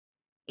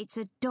It's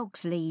a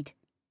dog's lead.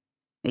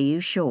 Are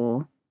you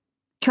sure?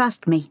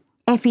 Trust me,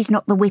 Effie's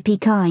not the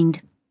whippy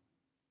kind.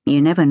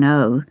 You never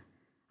know.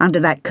 Under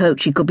that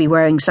coat she could be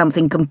wearing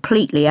something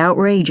completely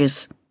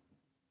outrageous.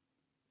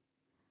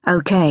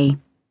 Okay,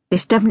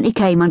 this definitely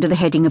came under the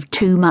heading of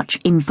too much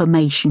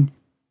information.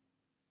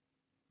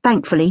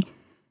 Thankfully,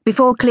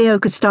 before Cleo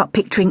could start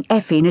picturing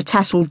Effie in a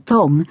tasselled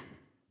thong,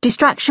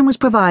 distraction was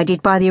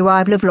provided by the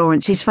arrival of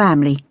Lawrence's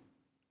family.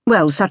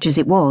 Well, such as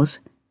it was.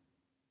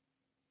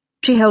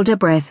 She held her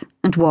breath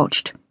and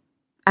watched,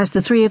 as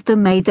the three of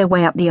them made their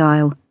way up the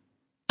aisle,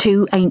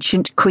 two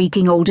ancient,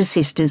 creaking older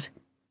sisters,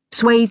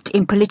 swathed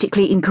in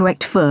politically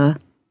incorrect fur,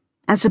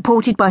 and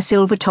supported by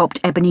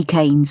silver-topped ebony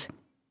canes.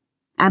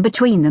 And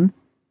between them,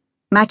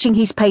 matching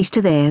his pace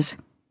to theirs,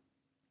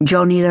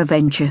 Johnny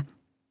LaVenture.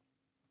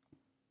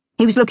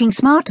 He was looking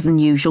smarter than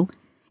usual,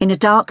 in a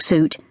dark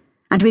suit,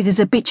 and with his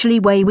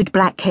habitually wayward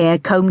black hair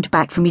combed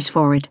back from his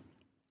forehead.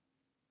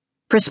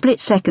 For a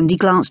split second he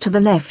glanced to the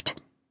left,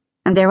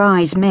 and their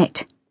eyes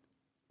met,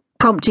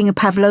 prompting a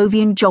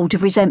Pavlovian jolt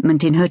of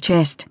resentment in her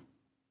chest.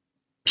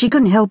 She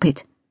couldn't help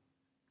it.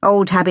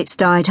 Old habits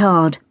died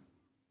hard.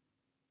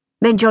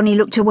 Then Johnny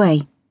looked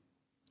away,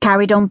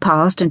 carried on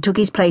past and took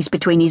his place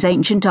between his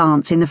ancient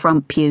aunts in the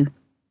front pew.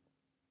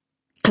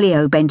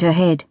 Cleo bent her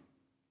head.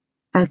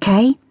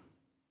 Okay,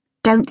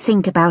 don't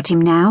think about him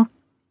now.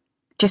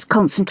 Just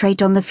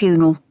concentrate on the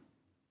funeral.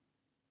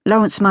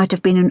 Lawrence might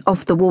have been an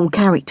off-the-wall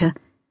character,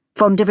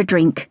 fond of a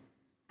drink,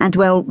 and,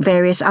 well,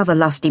 various other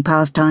lusty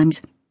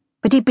pastimes,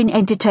 but he'd been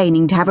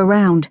entertaining to have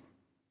around.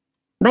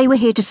 They were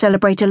here to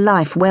celebrate a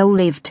life well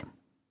lived.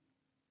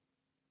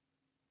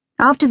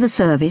 After the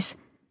service,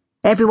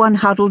 everyone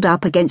huddled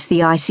up against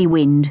the icy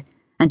wind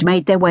and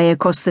made their way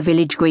across the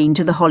village green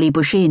to the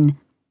Hollybush Inn,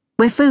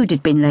 where food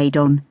had been laid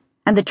on,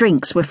 and the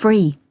drinks were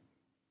free,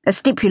 as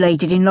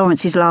stipulated in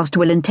Lawrence's last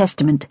will and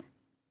testament.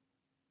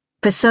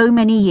 For so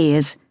many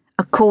years,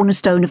 a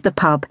cornerstone of the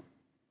pub,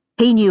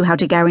 he knew how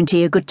to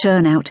guarantee a good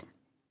turnout.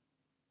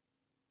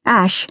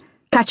 Ash,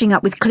 catching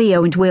up with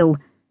Cleo and Will,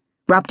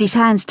 rubbed his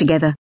hands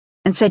together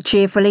and said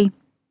cheerfully,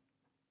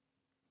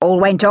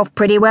 "All went off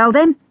pretty well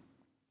then?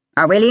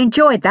 I really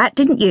enjoyed that,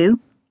 didn't you?"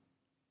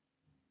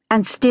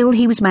 And still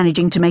he was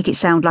managing to make it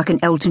sound like an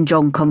Elton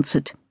John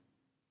concert.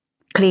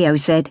 Cleo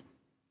said,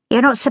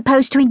 "You're not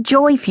supposed to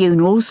enjoy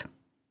funerals.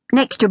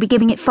 Next you'll be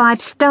giving it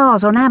 5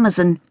 stars on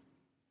Amazon."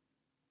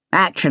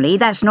 "Actually,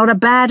 that's not a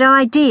bad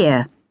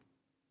idea.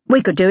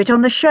 We could do it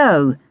on the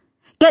show.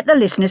 Get the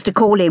listeners to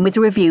call in with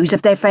reviews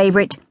of their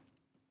favourite..."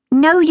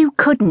 "No, you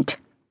couldn't.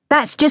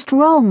 That's just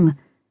wrong.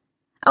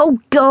 Oh,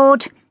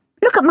 God,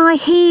 look at my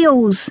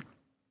heels."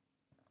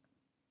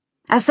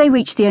 As they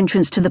reached the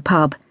entrance to the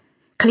pub,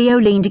 Cleo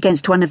leaned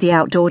against one of the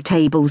outdoor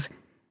tables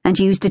and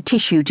used a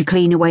tissue to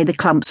clean away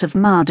the clumps of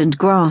mud and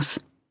grass.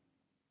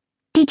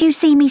 "Did you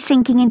see me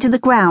sinking into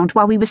the ground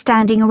while we were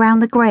standing around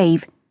the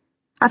grave?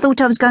 I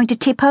thought I was going to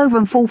tip over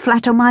and fall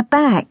flat on my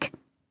back."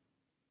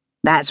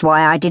 "That's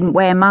why I didn't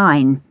wear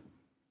mine."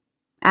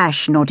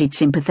 Ash nodded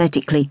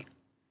sympathetically.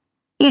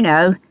 "You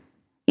know,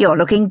 you're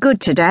looking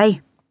good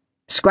today.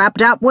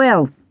 Scrubbed up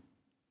well.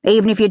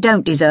 Even if you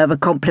don't deserve a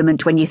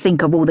compliment when you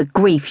think of all the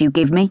grief you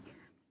give me."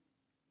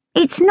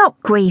 "It's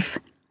not grief.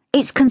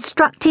 It's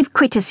constructive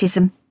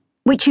criticism,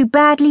 which you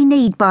badly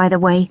need, by the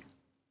way."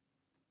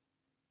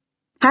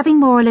 Having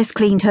more or less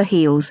cleaned her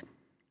heels,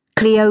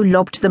 Cleo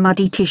lobbed the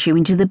muddy tissue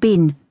into the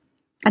bin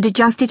and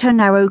adjusted her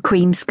narrow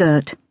cream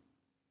skirt.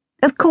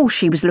 Of course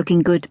she was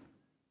looking good.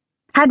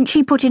 Hadn't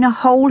she put in a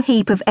whole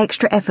heap of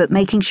extra effort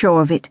making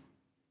sure of it?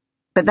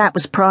 But that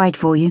was pride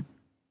for you.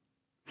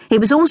 It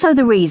was also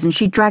the reason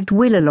she dragged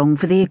Will along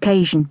for the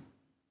occasion.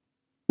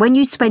 When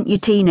you'd spent your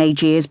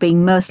teenage years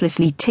being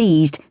mercilessly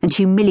teased and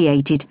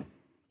humiliated,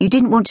 you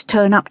didn't want to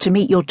turn up to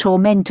meet your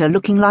tormentor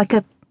looking like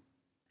a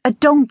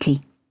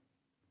donkey.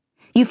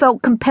 You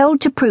felt compelled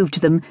to prove to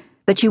them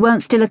that you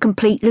weren't still a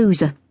complete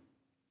loser.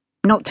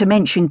 Not to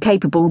mention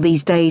capable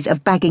these days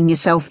of bagging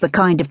yourself the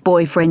kind of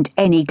boyfriend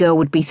any girl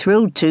would be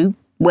thrilled to,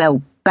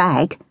 well,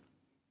 bag.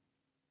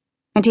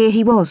 And here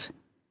he was,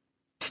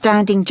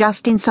 standing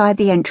just inside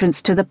the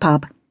entrance to the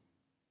pub,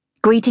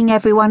 greeting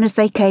everyone as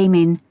they came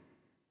in,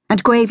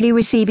 and gravely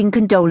receiving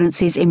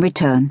condolences in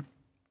return.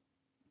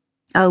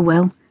 Oh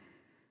well,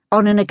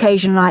 on an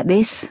occasion like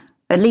this,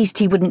 at least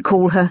he wouldn't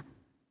call her,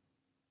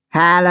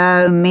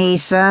 "Hello,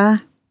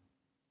 Misa."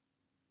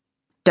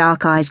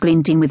 Dark eyes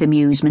glinting with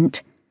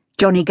amusement,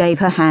 Johnny gave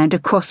her hand a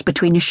cross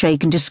between a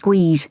shake and a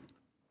squeeze.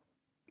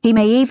 He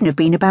may even have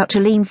been about to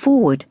lean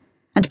forward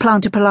and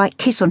plant a polite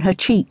kiss on her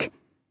cheek,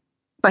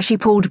 but she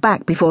pulled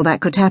back before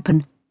that could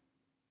happen.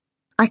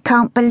 "I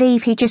can't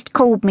believe he just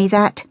called me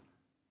that."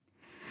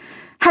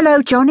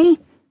 "Hello, Johnny.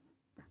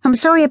 I'm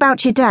sorry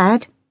about your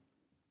dad.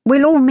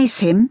 We'll all miss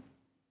him."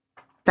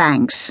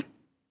 "Thanks.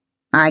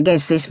 I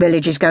guess this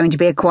village is going to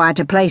be a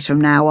quieter place from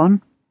now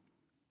on."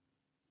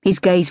 His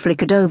gaze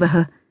flickered over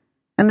her,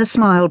 and the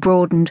smile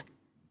broadened.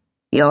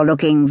 "You're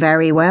looking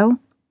very well."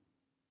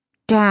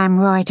 "Damn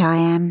right I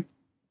am."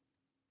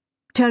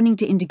 Turning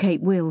to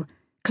indicate Will,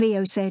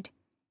 Cleo said,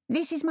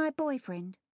 "This is my boyfriend."